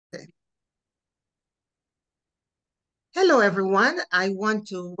Hello, everyone. I want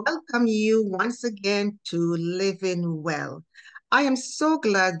to welcome you once again to Living Well. I am so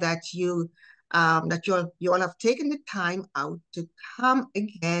glad that you all have taken the time out to come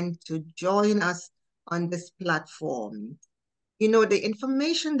again to join us on this platform. You know, the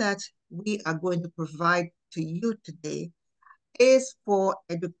information that we are going to provide to you today is for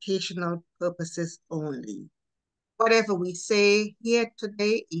educational purposes only. Whatever we say here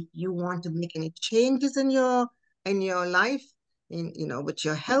today, if you want to make any changes in your life, with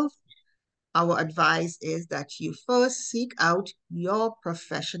your health, our advice is that you first seek out your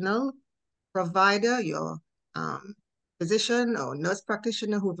professional provider, your um, physician or nurse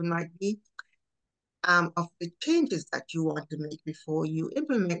practitioner, whoever it might be, of the changes that you want to make before you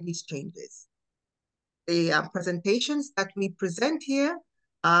implement these changes. The presentations that we present here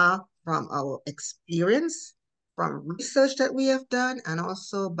are from our experience, from research that we have done, and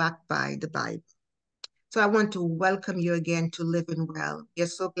also backed by the Bible. So I want to welcome you again to Living Well. We are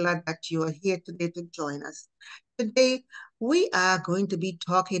so glad that you are here today to join us. Today, we are going to be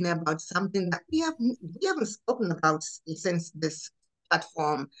talking about something that we haven't spoken about since this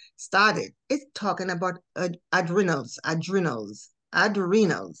platform started. It's talking about adrenals,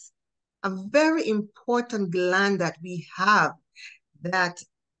 a very important gland that we have that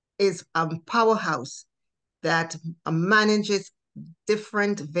is a powerhouse that manages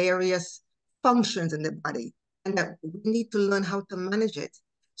different various functions in the body, and that we need to learn how to manage it.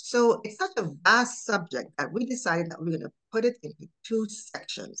 So it's such a vast subject that we decided that we're going to put it into two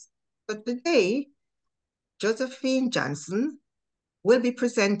sections. So today, Josephine Johnson will be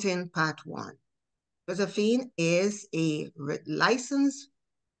presenting part one. Josephine is a licensed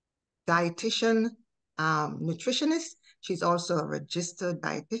dietitian, nutritionist. She's also a registered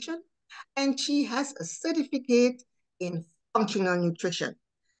dietitian, and she has a certificate in functional nutrition.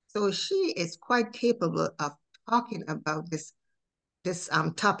 So she is quite capable of talking about this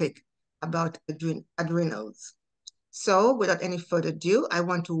topic about adrenals. So without any further ado, I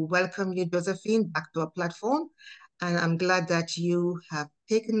want to welcome you, Josephine, back to our platform. And I'm glad that you have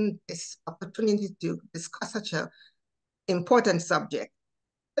taken this opportunity to discuss such an important subject.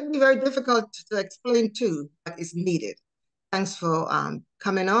 It can be very difficult to explain too, but it's needed. Thanks for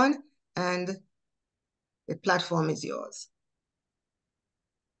coming on, and the platform is yours.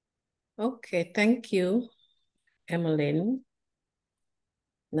 Okay, thank you, Emmeline.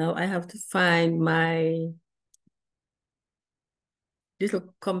 Now I have to find my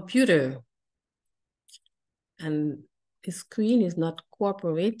little computer, and the screen is not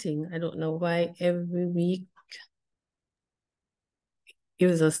cooperating. I don't know why every week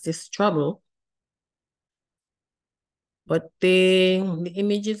gives us this trouble. But the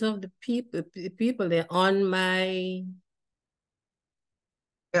images of the people, they're on my...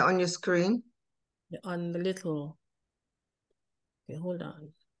 They're on your screen? They're on the little... Okay, hold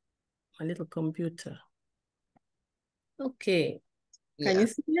on. My little computer. Okay. Can you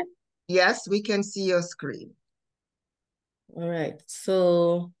see it? Yes, we can see your screen. All right,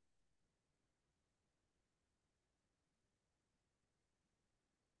 so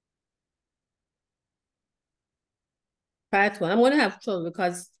part one, I'm going to have trouble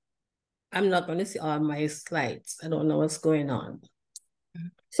because I'm not going to see all my slides. I don't know what's going on.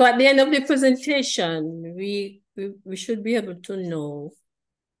 So at the end of the presentation, we should be able to know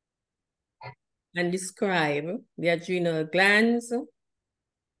and describe the adrenal glands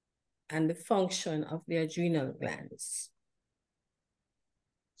and the function of the adrenal glands.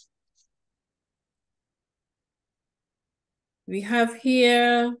 We have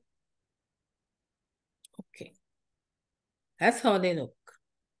here, okay, that's how they look.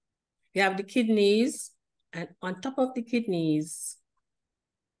 We have the kidneys, and on top of the kidneys,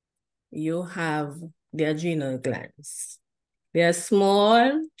 you have the adrenal glands. They are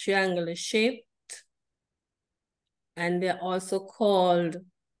small, triangular shaped, and they're also called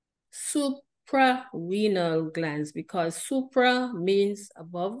suprarenal glands because supra means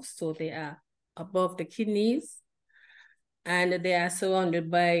above, so they are above the kidneys, and they are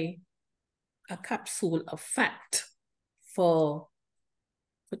surrounded by a capsule of fat for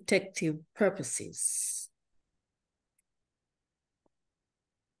protective purposes.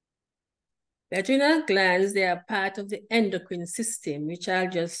 The adrenal glands, they are part of the endocrine system, which I'll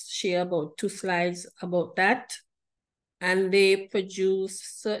just share about 2 slides about that. And they produce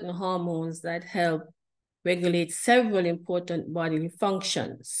certain hormones that help regulate several important bodily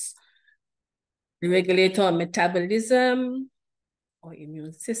functions. They regulate our metabolism, our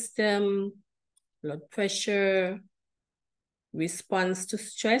immune system, blood pressure, response to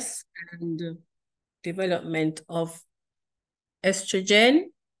stress, and development of estrogen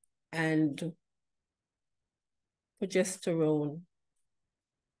and progesterone.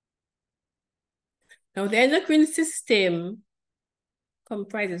 Now, the endocrine system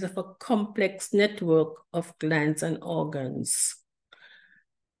comprises of a complex network of glands and organs.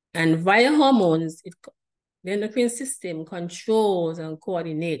 And via hormones, the endocrine system controls and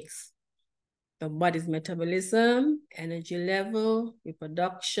coordinates the body's metabolism, energy level,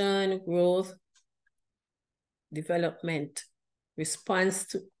 reproduction, growth, development, response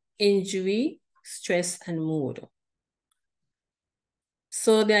to injury, stress, and mood.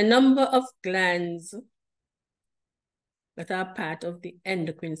 So there are a number of glands that are part of the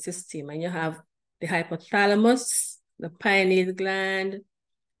endocrine system, and you have the hypothalamus, the pineal gland,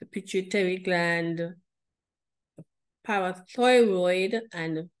 the pituitary gland, the parathyroid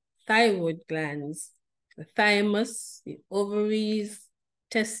and thyroid glands, the thymus, the ovaries,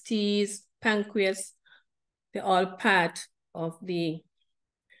 testes, pancreas, they're all part of the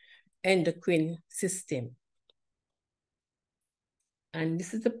endocrine system. And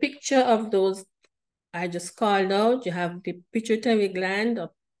this is the picture of those I just called out. You have the pituitary gland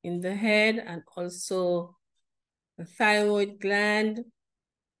up in the head and also the thyroid gland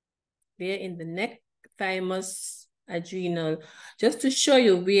there in the neck, thymus, adrenal, just to show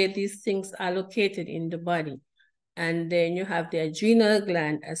you where these things are located in the body. And then you have the adrenal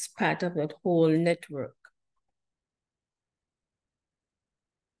gland as part of that whole network.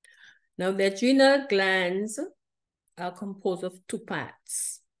 Now, the adrenal glands are composed of two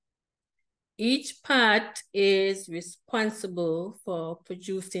parts. Each part is responsible for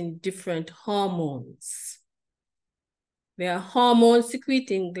producing different hormones. There are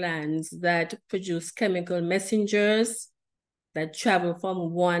hormone-secreting glands that produce chemical messengers that travel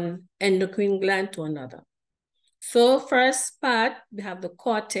from one endocrine gland to another. So first part, we have the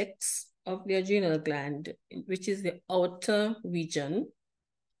cortex of the adrenal gland, which is the outer region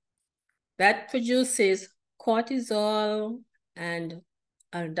that produces cortisol and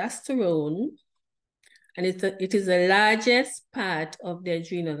aldosterone, and it is the largest part of the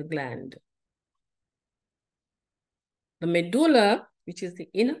adrenal gland. The medulla, which is the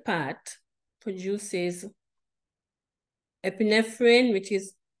inner part, produces epinephrine, which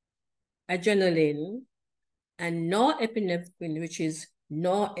is adrenaline, and norepinephrine, which is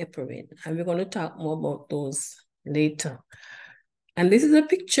norepinephrine. And we're going to talk more about those later. And this is a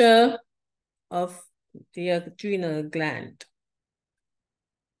picture of the adrenal gland.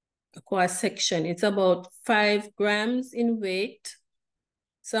 A cross section. It's about 5 grams in weight.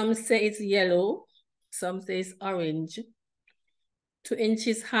 Some say it's yellow, some say it's orange. 2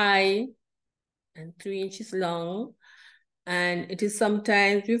 inches high and 3 inches long. And it is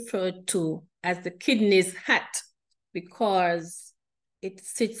sometimes referred to as the kidney's hat because it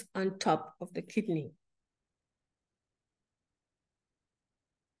sits on top of the kidney.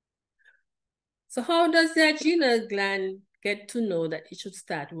 So how does the adrenal gland get to know that it should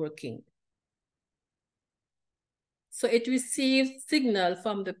start working? So it receives signal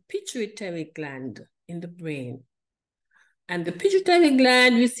from the pituitary gland in the brain. And the pituitary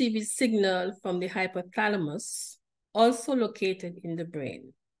gland receives signal from the hypothalamus, also located in the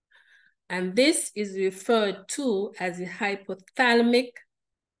brain. And this is referred to as the hypothalamic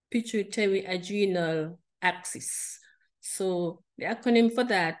pituitary adrenal axis. So the acronym for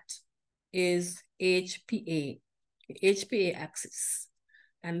that is HPA, the HPA axis.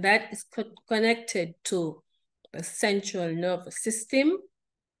 And that is connected to the central nervous system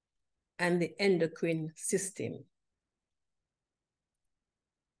and the endocrine system.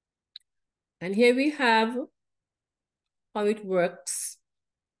 And here we have how it works.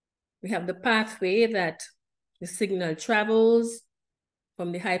 We have the pathway that the signal travels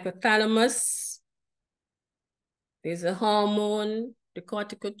from the hypothalamus. There's a hormone, the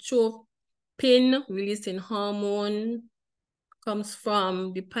corticotropin releasing hormone comes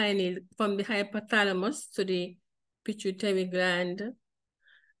from the hypothalamus to the pituitary gland.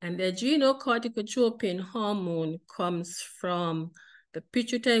 And the adrenocorticotropin hormone comes from the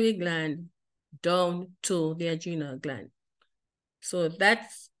pituitary gland down to the adrenal gland. So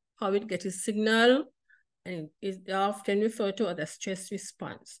that's how it gets its signal, and is often referred to as a stress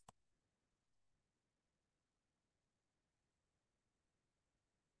response.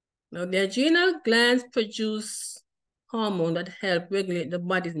 Now, the adrenal glands produce hormones that help regulate the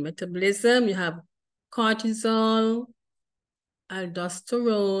body's metabolism. You have cortisol,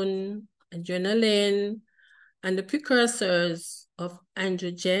 aldosterone, adrenaline, and the precursors of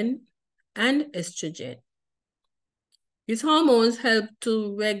androgen and estrogen. These hormones help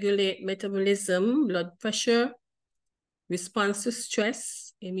to regulate metabolism, blood pressure, response to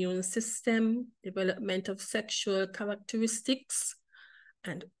stress, immune system, development of sexual characteristics,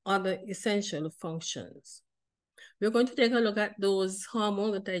 and other essential functions. We're going to take a look at those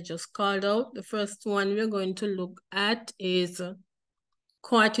hormones that I just called out. The first one we're going to look at is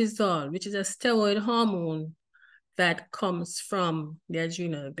cortisol, which is a steroid hormone that comes from the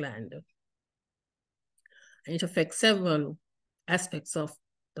adrenal gland. And it affects several aspects of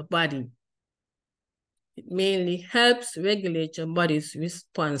the body. It mainly helps regulate your body's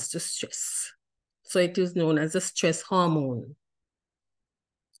response to stress. So it is known as a stress hormone.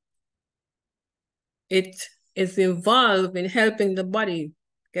 It is involved in helping the body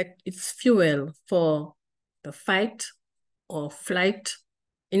get its fuel for the fight or flight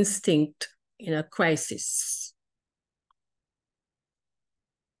instinct in a crisis.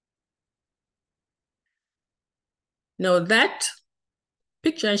 Now that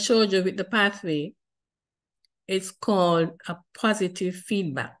picture I showed you with the pathway, it's called a positive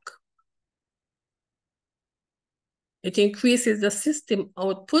feedback. It increases the system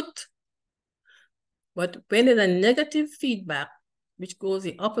output, but when there's a negative feedback, which goes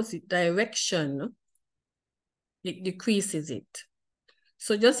the opposite direction, it decreases it.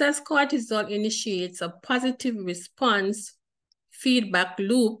 So just as cortisol initiates a positive response feedback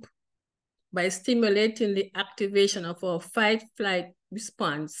loop by stimulating the activation of our fight-flight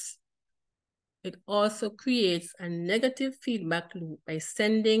response, it also creates a negative feedback loop by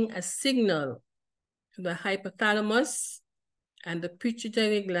sending a signal to the hypothalamus and the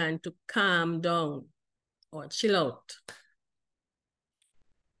pituitary gland to calm down or chill out.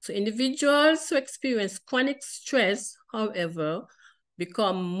 So individuals who experience chronic stress, however,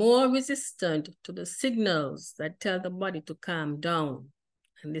 become more resistant to the signals that tell the body to calm down.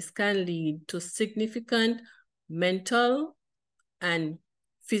 And this can lead to significant mental and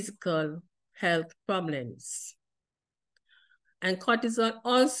physical health problems. And cortisol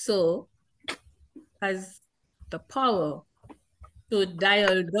also has the power to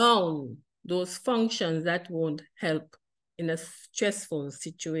dial down those functions that won't help in a stressful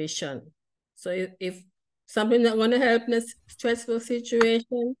situation. So if something not going to help in a stressful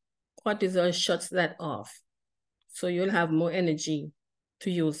situation, cortisol shuts that off. So you'll have more energy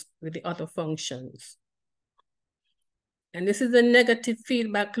to use with the other functions. And this is a negative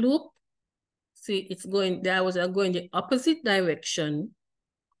feedback loop. See, it's going, the arrows are going the opposite direction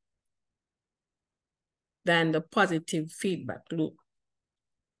than the positive feedback loop.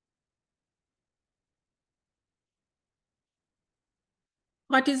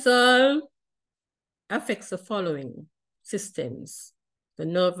 Cortisol affects the following systems: the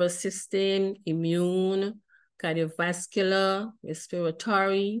nervous system, immune, cardiovascular,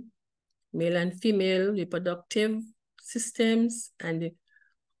 respiratory, male and female reproductive systems, and the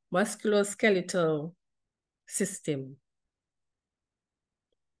musculoskeletal system.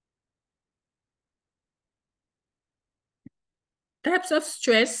 Types of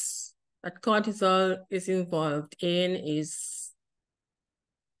stress that cortisol is involved in is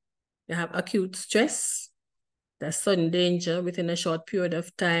you have acute stress, that's sudden danger within a short period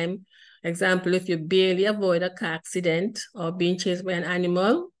of time. Example, if you barely avoid a car accident or being chased by an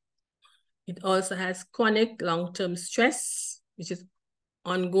animal. It also has chronic long-term stress, which is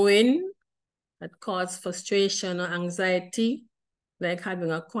ongoing, that causes frustration or anxiety, like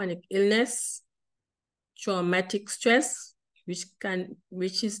having a chronic illness. Traumatic stress,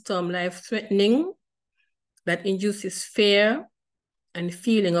 which is termed life-threatening, that induces fear and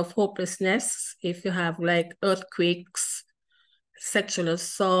feeling of hopelessness if you have like earthquakes, sexual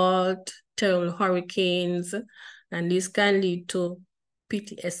assault, terrible hurricanes, and these can lead to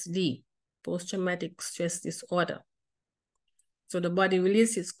PTSD, post-traumatic stress disorder. So the body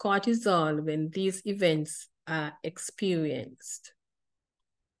releases cortisol when these events are experienced.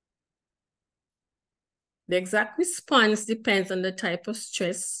 The exact response depends on the type of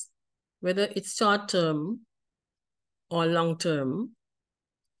stress, whether it's short-term or long-term.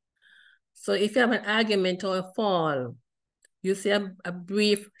 So if you have an argument or a fall, you see a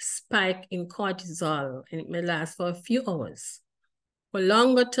brief spike in cortisol, and it may last for a few hours. For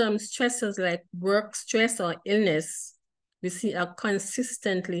longer-term stressors like work stress or illness, we see a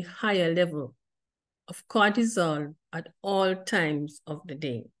consistently higher level of cortisol at all times of the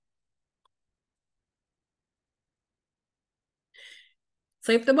day.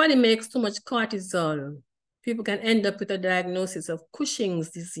 So if the body makes too much cortisol, people can end up with a diagnosis of Cushing's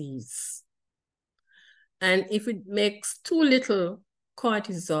disease. And if it makes too little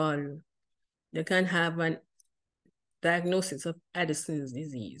cortisol, they can have a diagnosis of Addison's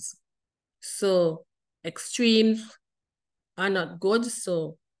disease. So extremes are not good,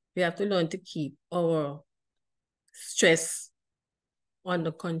 so we have to learn to keep our stress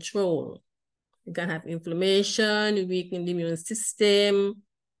under control. You can have inflammation, weakening the immune system,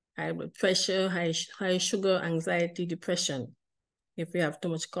 high blood pressure, high sugar, anxiety, depression, if we have too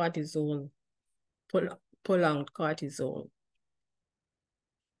much cortisol, prolonged cortisol.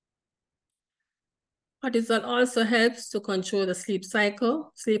 Cortisol also helps to control the sleep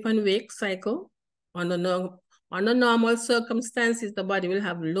and wake cycle. Under normal circumstances, the body will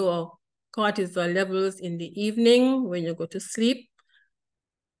have lower cortisol levels in the evening when you go to sleep,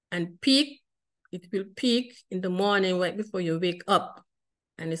 and it will peak in the morning right before you wake up,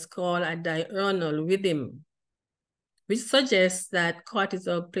 and it's called a diurnal rhythm, which suggests that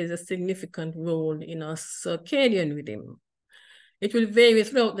cortisol plays a significant role in our circadian rhythm. It will vary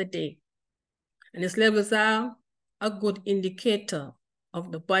throughout the day, and its levels are a good indicator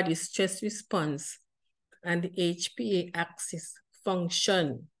of the body's stress response and the HPA axis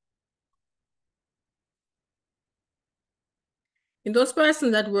function. In those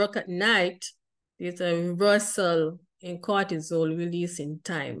persons that work at night, there's a reversal in cortisol release in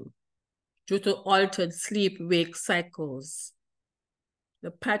time due to altered sleep-wake cycles.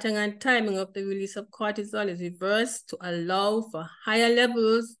 The pattern and timing of the release of cortisol is reversed to allow for higher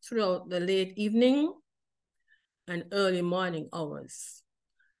levels throughout the late evening and early morning hours.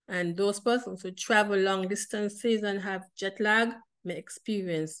 And those persons who travel long distances and have jet lag may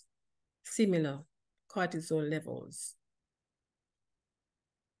experience similar cortisol levels.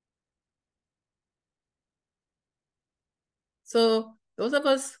 So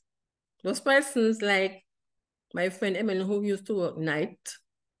those persons like my friend Emily, who used to work night,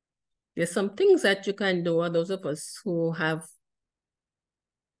 there's some things that you can do, or those of us who have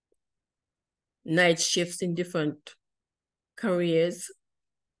night shifts in different careers,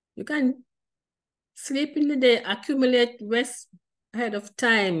 you can sleep in the day, accumulate rest ahead of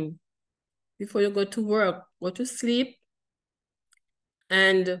time before you go to work, go to sleep,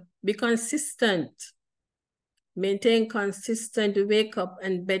 and be consistent. Maintain consistent wake up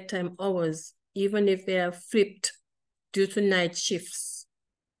and bedtime hours, even if they are flipped due to night shifts,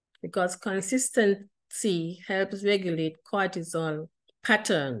 because consistency helps regulate cortisol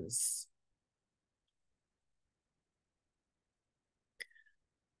patterns.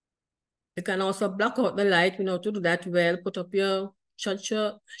 You can also block out the light, to do that well. Put up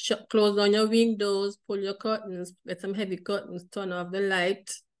close down your windows, pull your curtains, get some heavy curtains, turn off the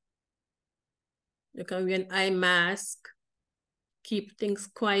light. You can wear an eye mask, keep things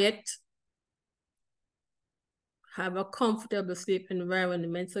quiet, have a comfortable sleep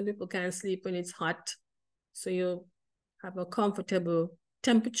environment. Some people can't sleep when it's hot. So you have a comfortable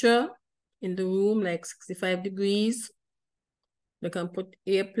temperature in the room, like 65 degrees. You can put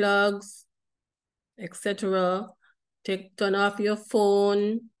earplugs, etc. Turn off your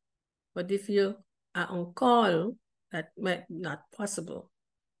phone. But if you are on call, that might not possible.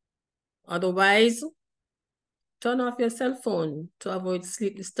 Otherwise, turn off your cell phone to avoid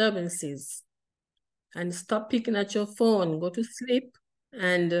sleep disturbances, and stop picking at your phone. Go to sleep.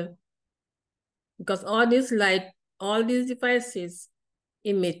 And because all these devices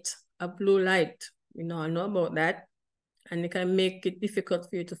emit a blue light, I know about that, and it can make it difficult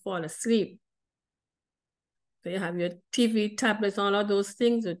for you to fall asleep. So you have your TV, tablets, all of those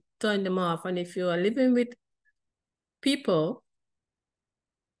things, you turn them off. And if you are living with people,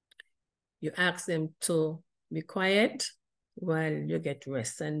 you ask them to be quiet while you get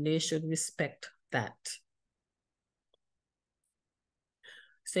rest, and they should respect that.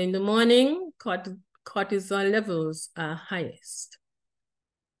 So in the morning, cortisol levels are highest.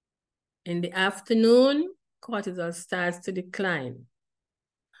 In the afternoon, cortisol starts to decline.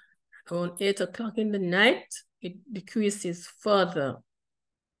 Around 8 o'clock in the night, it decreases further.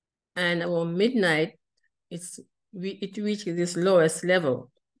 And around midnight, it reaches its lowest level.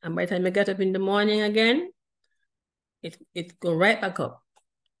 And by the time you get up in the morning again, it goes right back up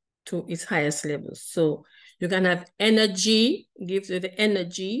to its highest level. So you can have energy, gives you the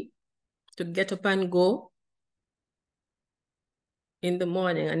energy to get up and go in the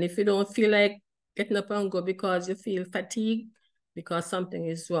morning. And if you don't feel like getting up and go because you feel fatigued, because something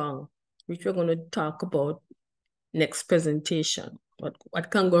is wrong, which we're going to talk about next presentation.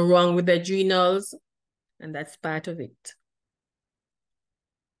 What can go wrong with the adrenals, and that's part of it.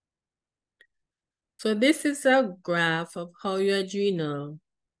 So this is a graph of how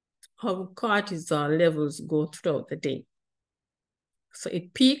how cortisol levels go throughout the day. So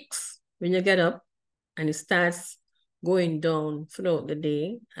it peaks when you get up, and it starts going down throughout the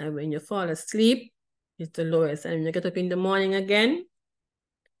day. And when you fall asleep, it's the lowest. And when you get up in the morning again,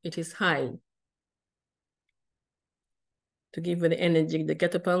 it is high, to give you the energy, the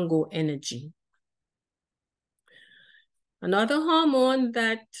get up and go energy. Another hormone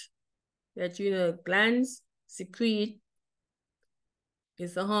that the adrenal glands secrete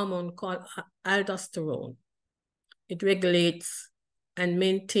is a hormone called aldosterone. It regulates and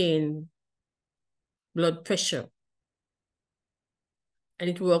maintains blood pressure. And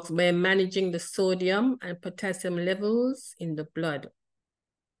it works by managing the sodium and potassium levels in the blood.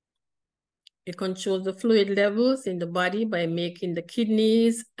 It controls the fluid levels in the body by making the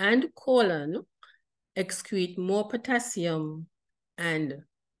kidneys and colon excrete more potassium and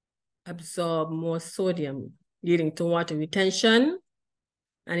absorb more sodium, leading to water retention.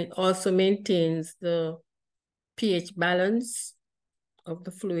 And it also maintains the pH balance of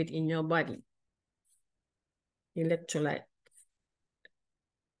the fluid in your body, electrolyte.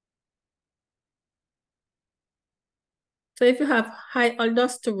 So if you have high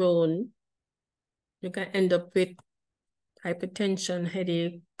aldosterone, you can end up with hypertension,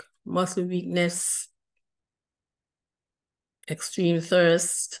 headache, muscle weakness, extreme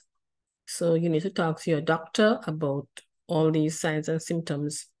thirst. So you need to talk to your doctor about all these signs and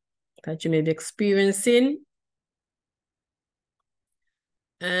symptoms that you may be experiencing.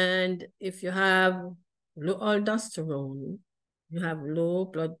 And if you have low aldosterone, you have low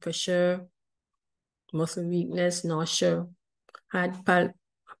blood pressure, muscle weakness, nausea, heart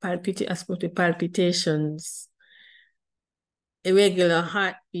palpitations, irregular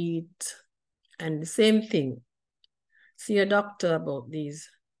heartbeat, and the same thing. See a doctor about these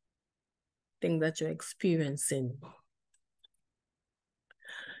things that you're experiencing.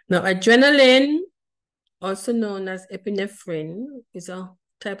 Now, adrenaline, also known as epinephrine, is a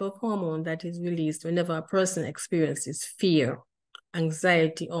type of hormone that is released whenever a person experiences fear,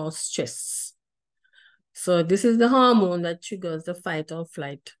 anxiety, or stress. So this is the hormone that triggers the fight or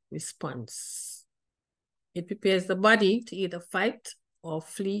flight response. It prepares the body to either fight or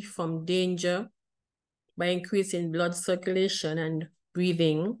flee from danger by increasing blood circulation and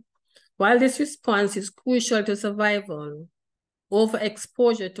breathing. While this response is crucial to survival,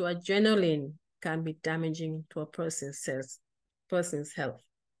 overexposure to adrenaline can be damaging to a person's health.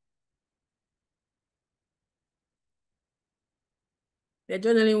 The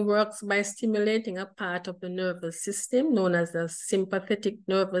adrenaline works by stimulating a part of the nervous system known as the sympathetic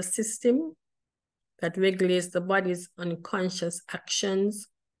nervous system that regulates the body's unconscious actions.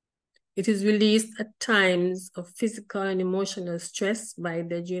 It is released at times of physical and emotional stress by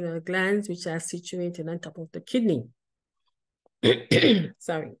the adrenal glands, which are situated on top of the kidney.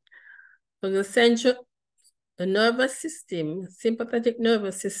 Sorry. So the nervous system, sympathetic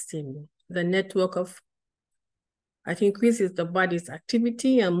nervous system, the network that increases the body's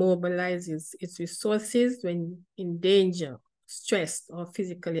activity and mobilizes its resources when in danger, stressed, or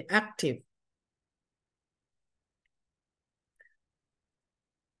physically active.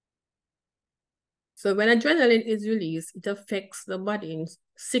 So when adrenaline is released, it affects the body in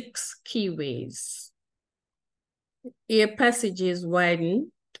 6 key ways. Air passages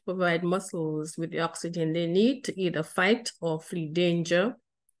widen to provide muscles with the oxygen they need to either fight or flee danger.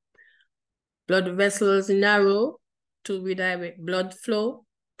 Blood vessels narrow to redirect blood flow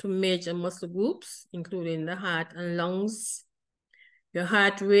to major muscle groups, including the heart and lungs. Your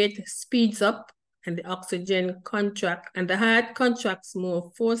heart rate speeds up and the heart contracts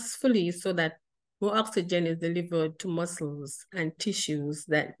more forcefully so that more oxygen is delivered to muscles and tissues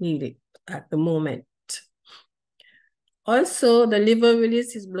that need it at the moment. Also, the liver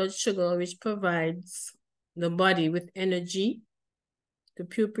releases blood sugar, which provides the body with energy. The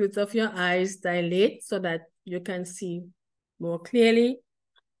pupils of your eyes dilate so that you can see more clearly,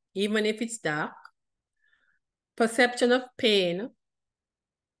 even if it's dark. Perception of pain,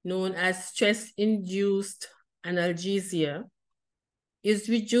 known as stress-induced analgesia, is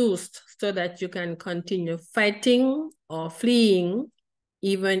reduced so that you can continue fighting or fleeing,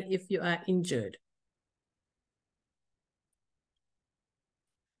 even if you are injured.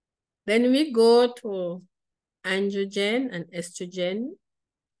 Then we go to androgen and estrogen.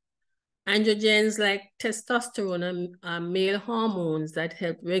 Androgens like testosterone are male hormones that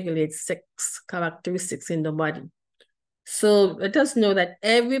help regulate sex characteristics in the body. So let us know that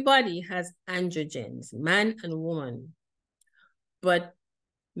everybody has androgens, man and woman. But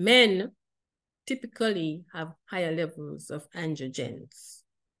men typically have higher levels of androgens.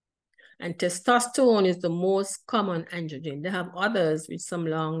 And testosterone is the most common androgen. They have others with some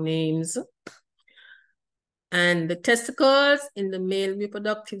long names. And the testicles in the male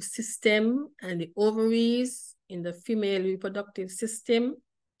reproductive system and the ovaries in the female reproductive system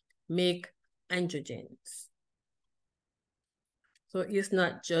make androgens. So it's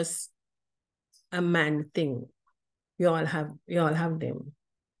not just a man thing. We all have them.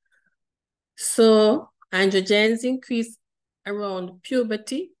 So androgens increase around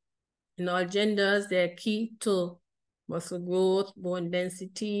puberty. In all genders, they're key to muscle growth, bone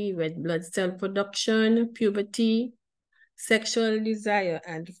density, red blood cell production, puberty, sexual desire,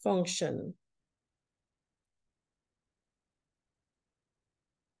 and function.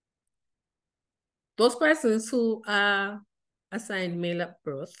 Those persons who are assigned male at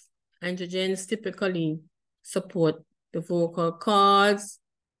birth, androgens typically support the vocal cords,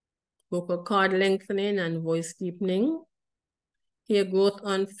 vocal cord lengthening, and voice deepening. Hair growth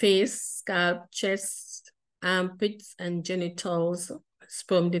on face, scalp, chest, armpits, and genitals,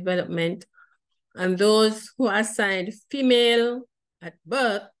 sperm development. And those who are assigned female at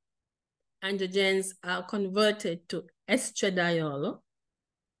birth, androgens are converted to estradiol,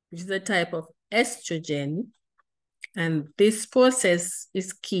 which is a type of estrogen. And this process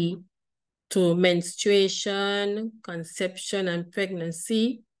is key to menstruation, conception, and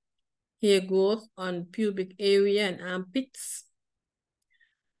pregnancy, hair growth on pubic area and armpits,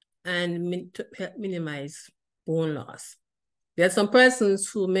 and to help minimize bone loss. There are some persons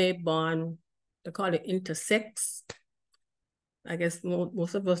who may born, they call it intersex. I guess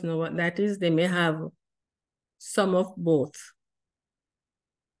most of us know what that is. They may have some of both.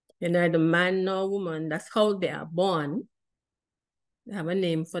 They're neither man nor woman. That's how they are born. They have a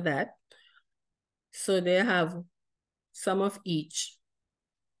name for that. So they have some of each.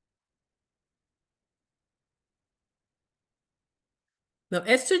 Now,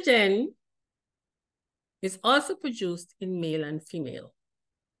 estrogen is also produced in male and female.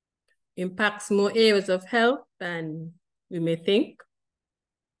 Impacts more areas of health than we may think.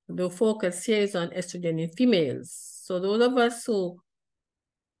 The focus here is on estrogen in females. So those of us who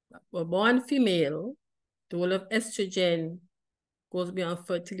were born female, the role of estrogen goes beyond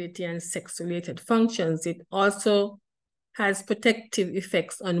fertility and sex-related functions. It also has protective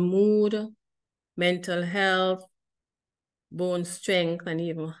effects on mood, mental health, bone strength, and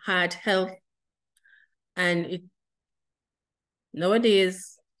even heart health. And it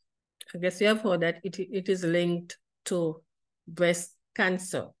nowadays, I guess you have heard that it is linked to breast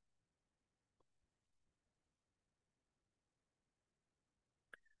cancer.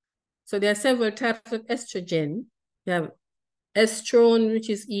 So there are several types of estrogen. You have estrone, which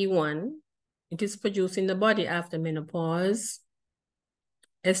is E1. It is produced in the body after menopause.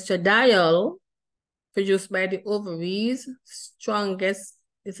 Estradiol, produced by the ovaries, is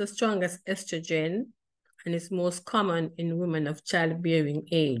the strongest estrogen, and is most common in women of childbearing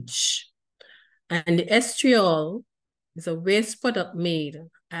age. And the estriol is a waste product made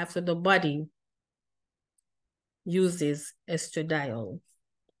after the body uses estradiol.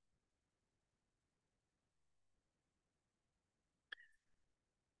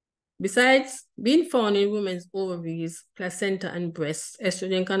 Besides being found in women's ovaries, placenta, and breasts,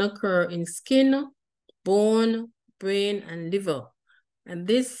 estrogen can occur in skin, bone, brain, and liver. And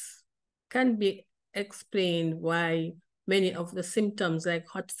this can be explained why many of the symptoms like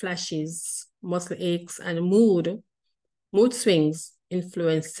hot flashes, muscle aches, and mood swings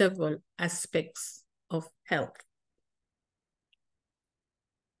influence several aspects of health.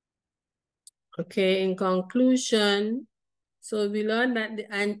 Okay, in conclusion, so we learned that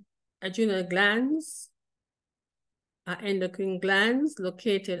the adrenal glands are endocrine glands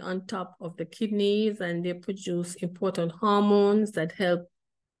located on top of the kidneys, and they produce important hormones that help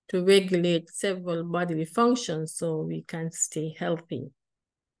to regulate several bodily functions so we can stay healthy.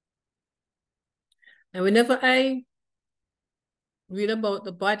 And whenever I read about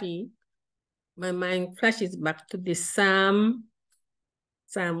the body, my mind flashes back to this Psalm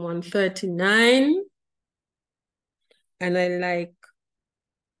 139. And I like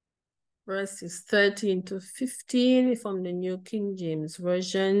verses 13 to 15 from the New King James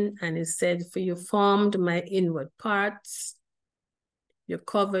Version. And it said, "For you formed my inward parts. You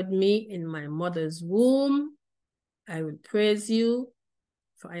covered me in my mother's womb. I will praise you,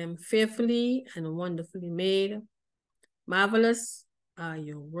 for I am fearfully and wonderfully made. Marvelous are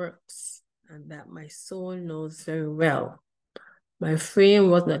your works, and that my soul knows very well. My frame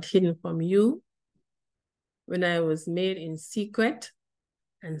was not hidden from you when I was made in secret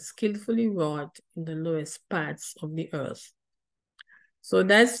and skillfully wrought in the lowest parts of the earth." So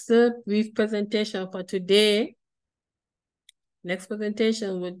that's the brief presentation for today. Next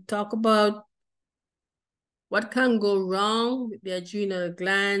presentation, we'll talk about what can go wrong with the adrenal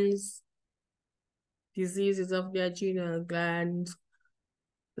glands, diseases of the adrenal glands,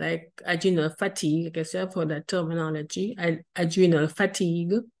 like adrenal fatigue. I guess you have heard that terminology, adrenal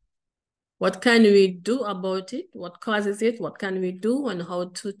fatigue. What can we do about it? What causes it? What can we do, and how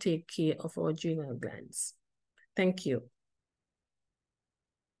to take care of our adrenal glands? Thank you.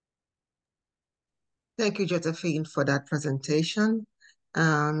 Thank you, Josephine, for that presentation.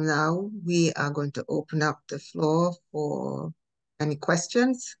 Now we are going to open up the floor for any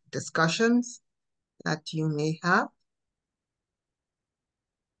questions, discussions that you may have.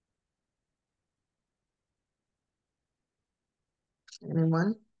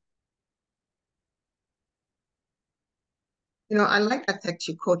 Anyone? You know, I like that text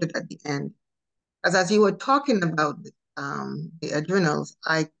you quoted at the end, because as you were talking about the adrenals,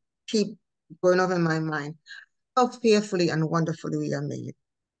 I keep going over in my mind how fearfully and wonderfully we are made.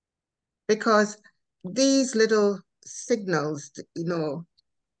 Because these little signals, you know,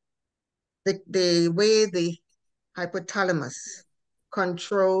 the way the hypothalamus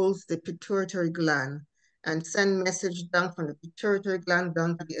controls the pituitary gland and send message down from the pituitary gland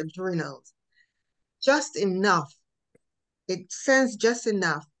down to the adrenals, just enough. It sends just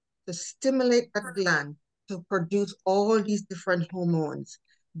enough to stimulate that gland to produce all these different hormones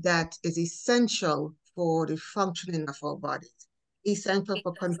that is essential for the functioning of our bodies, essential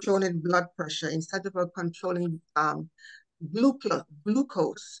for controlling blood pressure, essential for controlling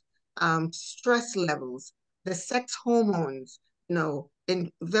glucose, stress levels, the sex hormones, you know,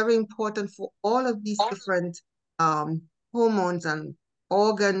 and very important for all of these different hormones and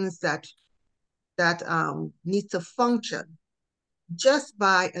organs that need to function just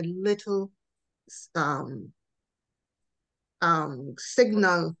by a little um,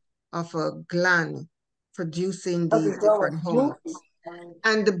 signal of a gland producing these different hormones.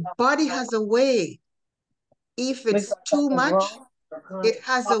 And the body has a way, if it's too much, it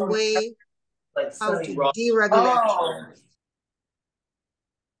has a way how to deregulate.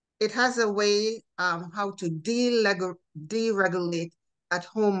 It has a way how to deregulate that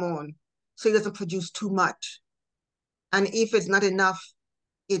hormone so it doesn't produce too much. And if it's not enough,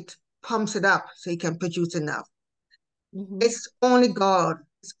 it pumps it up so it can produce enough. It's only God,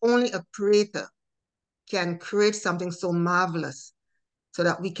 it's only a creator can create something so marvelous so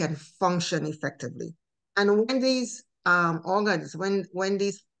that we can function effectively. And when these organs, when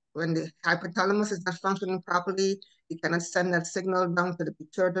the hypothalamus is not functioning properly, you cannot send that signal down to the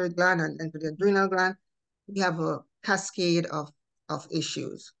pituitary gland and then to the adrenal gland. We have a cascade of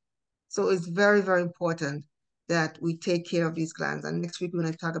issues. So it's very, very important that we take care of these glands. And next week, we're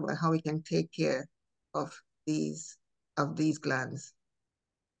going to talk about how we can take care of these glands.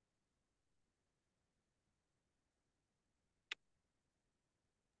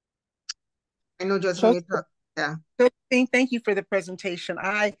 I know, Josephine, yeah. Josephine, thank you for the presentation.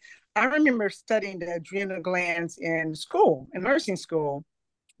 I remember studying the adrenal glands in school, in nursing school,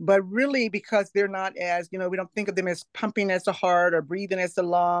 but really because they're not as, we don't think of them as pumping as the heart or breathing as the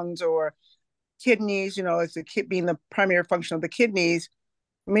lungs or kidneys, as the being the primary function of the kidneys.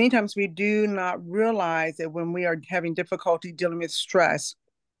 Many times we do not realize that when we are having difficulty dealing with stress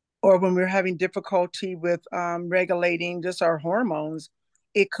or when we're having difficulty with regulating just our hormones,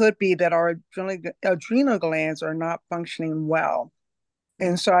 it could be that our adrenal glands are not functioning well.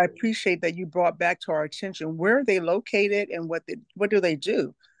 And so I appreciate that you brought back to our attention where are they located and what do they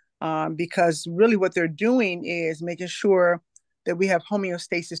do? Because really what they're doing is making sure that we have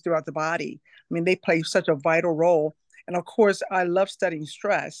homeostasis throughout the body. I mean, they play such a vital role. And of course, I love studying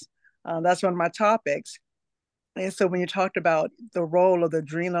stress. That's one of my topics. And so when you talked about the role of the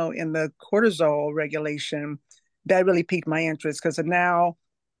adrenal in the cortisol regulation, that really piqued my interest because now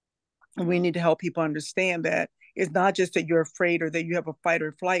we need to help people understand that it's not just that you're afraid or that you have a fight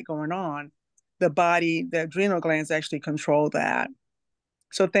or flight going on. The adrenal glands actually control that.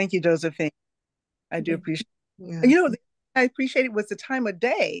 So thank you, Josephine. I do appreciate it. And I appreciate it was the time of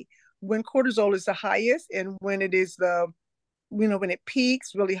day when cortisol is the highest and when it is when it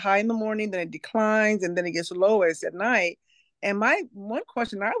peaks really high in the morning, then it declines, and then it gets lowest at night. And my one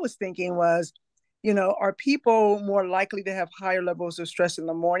question I was thinking was, are people more likely to have higher levels of stress in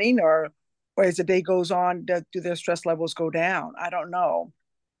the morning, or as the day goes on, do their stress levels go down? I don't know.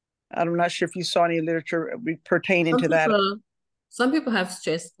 I'm not sure if you saw any literature pertaining to that. Some people have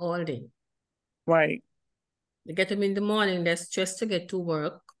stress all day. Right. They get them in the morning, they're stressed to get to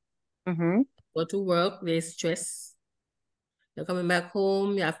work. Go to work, there's stress. You're coming back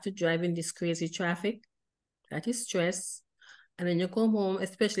home, you have to drive in this crazy traffic. That is stress. And then you come home,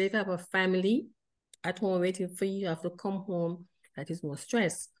 especially if you have a family at home waiting for you, you have to come home. That is more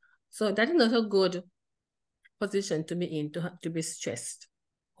stress. So that is not a good position to be in, to be stressed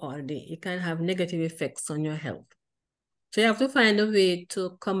all day. It can have negative effects on your health. So you have to find a way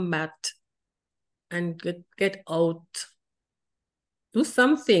to combat and get out, do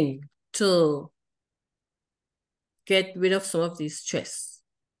something to get rid of some of this stress.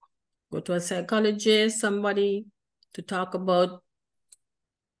 Go to a psychologist, somebody to talk about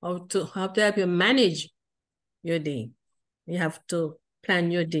how to help you manage your day. You have to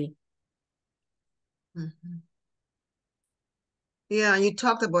plan your day. Mm-hmm. Yeah, and you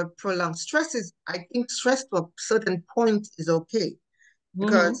talked about prolonged stress I think stress to a certain point is okay.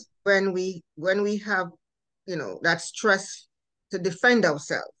 Because when we have, that stress to defend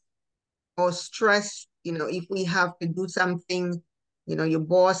ourselves, or stress, if we have to do something, your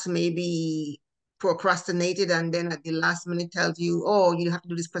boss maybe procrastinated and then at the last minute tells you, oh, you have to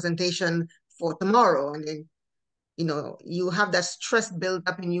do this presentation for tomorrow. And then, you have that stress built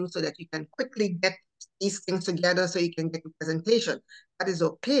up in you so that you can quickly get these things together so you can get the presentation. That is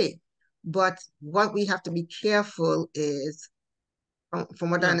okay. But what we have to be careful is,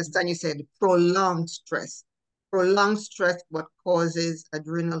 from what I understand, you said prolonged stress. Prolonged stress what causes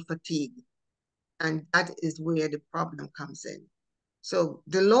adrenal fatigue. And that is where the problem comes in. So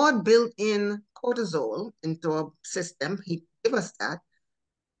the Lord built in cortisol into our system. He gave us that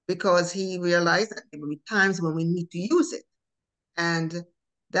because he realized that there will be times when we need to use it. And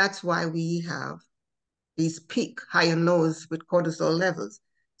that's why we have these peak high and lows with cortisol levels.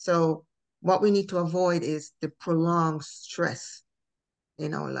 So what we need to avoid is the prolonged stress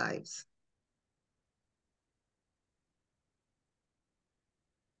in our lives.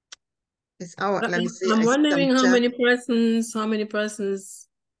 It's our, let me see, I'm I see some wondering how chat. many persons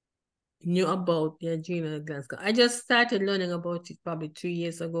knew about the adrenal glands. I just started learning about it probably 2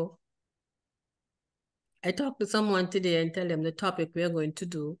 years ago. I talked to someone today and tell them the topic we're going to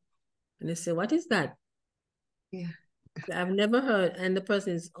do. And they say, what is that? Yeah. I've never heard, and the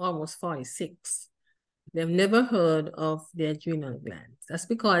person is almost 46. They've never heard of the adrenal glands. That's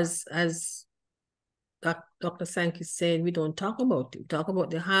because, as Dr. Sankey said, we don't talk about it. We talk about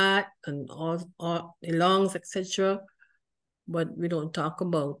the heart and all the lungs, etc., but we don't talk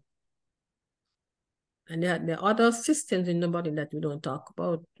about. And there are other systems in the body that we don't talk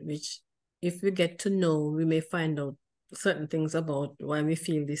about, which if we get to know, we may find out certain things about why we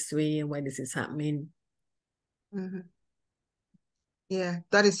feel this way and why this is happening. Mm-hmm. Yeah,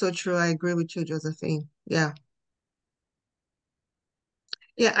 that is so true. I agree with you, Josephine. Yeah.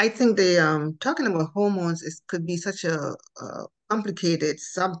 Yeah, I think the talking about hormones could be such a complicated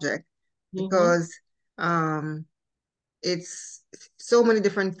subject because um it's so many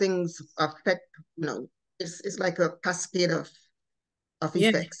different things affect, it's like a cascade of Yeah.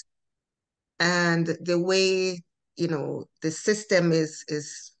 effects. And the way, the system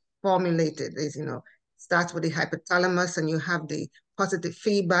is formulated is, starts with the hypothalamus, and you have the positive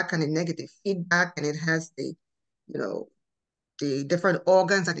feedback and the negative feedback, and it has you know, the different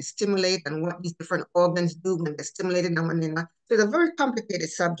organs that it stimulate and what these different organs do when they're stimulated and when they're not. So it's a very complicated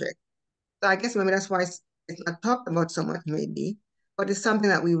subject. So I guess maybe that's why it's not talked about so much, maybe, but it's something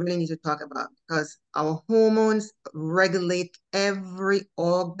that we really need to talk about because our hormones regulate every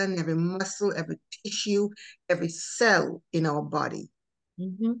organ, every muscle, every tissue, every cell in our body.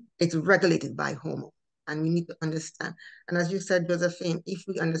 It's regulated by hormone, and we need to understand. And as you said, Josephine, if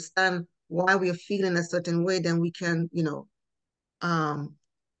we understand why we are feeling a certain way, then we can,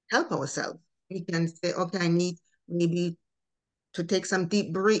 help ourselves. We can say, okay, I need maybe to take some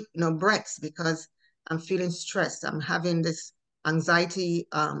deep breaths because I'm feeling stressed. I'm having this anxiety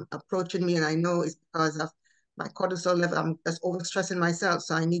approaching me, and I know it's because of my cortisol level. I'm just overstressing myself,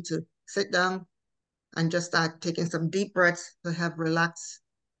 so I need to sit down and just start taking some deep breaths to have relax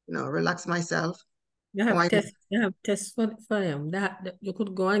myself. You have tests. You have tests for them. That you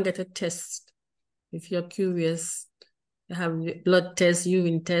could go and get a test if you're curious. They have blood tests,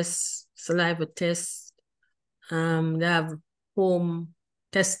 urine tests, saliva tests. They have home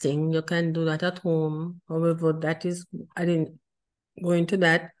testing. You can do that at home. However, that is, I didn't go into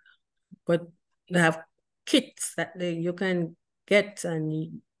that, but they have kits that you can get and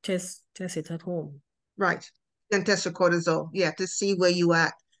you test it at home. Right. You can test your cortisol, yeah, to see where you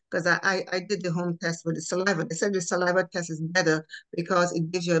at. Because I did the home test with the saliva. They said the saliva test is better because it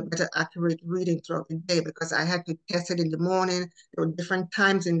gives you a better accurate reading throughout the day because I had to test it in the morning. There were different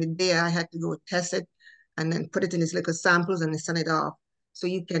times in the day I had to go test it and then put it in these little samples and then send it off. So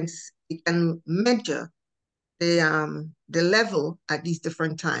you can measure the level at these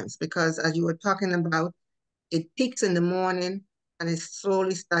different times because as you were talking about, it peaks in the morning and it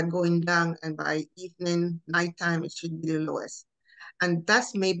slowly start going down, and by evening, nighttime, it should be the lowest. And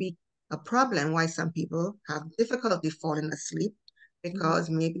that's maybe a problem why some people have difficulty falling asleep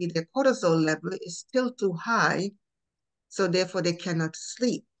because maybe their cortisol level is still too high, so therefore they cannot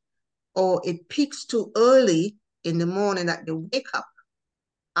sleep. Or it peaks too early in the morning that they wake up.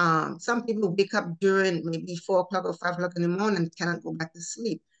 Some people wake up during maybe 4 o'clock or 5 o'clock in the morning and cannot go back to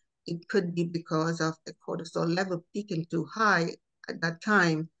sleep. It could be because of the cortisol level peaking too high at that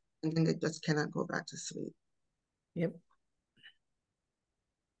time, and then they just cannot go back to sleep. Yep.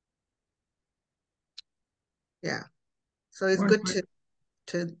 Yeah. So it's good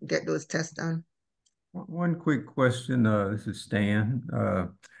to get those tests done. One quick question. This is Stan.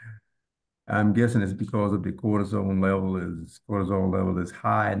 I'm guessing it's because of the cortisol level is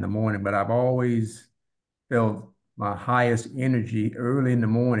high in the morning, but I've always felt my highest energy early in the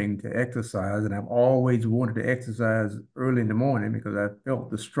morning to exercise, and I've always wanted to exercise early in the morning because I felt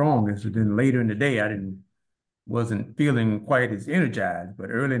the strongest. And then later in the day, wasn't feeling quite as energized, but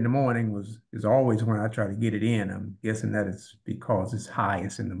early in the morning is always when I try to get it in. I'm guessing that is because it's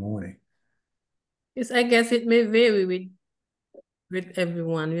highest in the morning. Yes, I guess it may vary with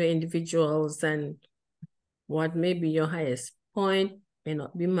everyone, your individuals, and what may be your highest point may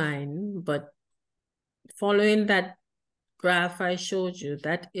not be mine, but following that graph I showed you,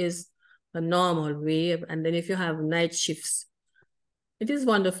 that is a normal way. And then if you have night shifts, it is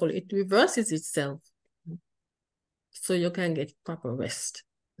wonderful. It reverses itself. So you can get proper rest.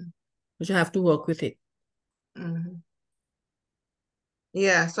 But you have to work with it. Mm-hmm.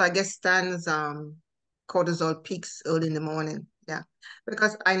 Yeah, so I guess Stan's cortisol peaks early in the morning. Yeah,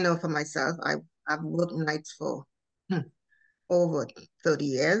 because I know for myself, I've worked nights for over 30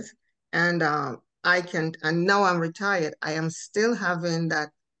 years, and and now I'm retired. I am still having that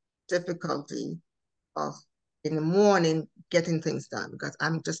difficulty of in the morning getting things done because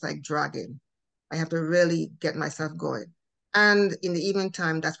I'm just like dragging. I have to really get myself going. And in the evening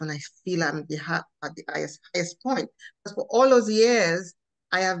time, that's when I feel I'm at the highest point. Because for all those years,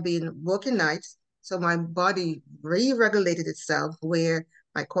 I have been working nights, so my body re-regulated itself where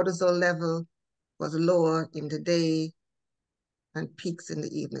my cortisol level was lower in the day and peaks in the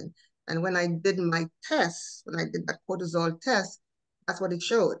evening. And when I did my test, when I did that cortisol test, that's what it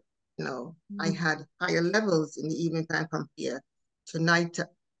showed. I had higher levels in the evening time compared to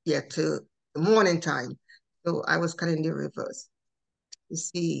to the morning time. So I was kind of in the reverse. You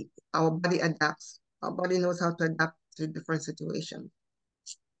see, our body adapts. Our body knows how to adapt to different situations.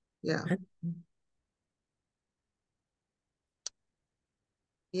 Yeah.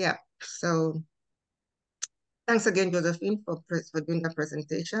 Yeah. So thanks again, Josephine, for doing that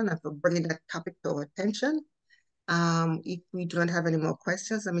presentation and for bringing that topic to our attention. If we don't have any more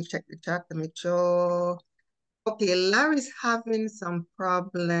questions, let me check the chat to make sure. Okay, Larry's having some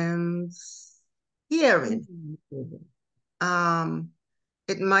problems hearing.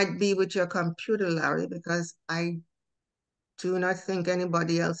 It might be with your computer, Larry, because I do not think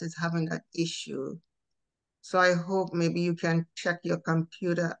anybody else is having that issue. So I hope maybe you can check your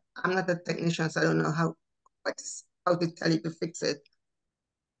computer. I'm not a technician, so I don't know how to tell you to fix it,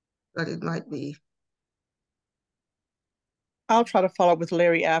 but it might be. I'll try to follow up with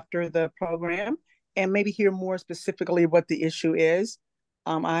Larry after the program and maybe hear more specifically what the issue is.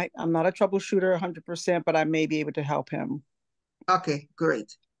 I'm not a troubleshooter 100%, but I may be able to help him. Okay,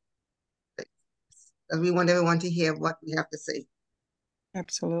 great. We want everyone to hear what we have to say.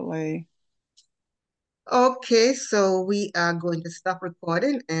 Absolutely. Okay, so we are going to stop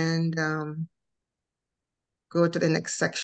recording and go to the next section.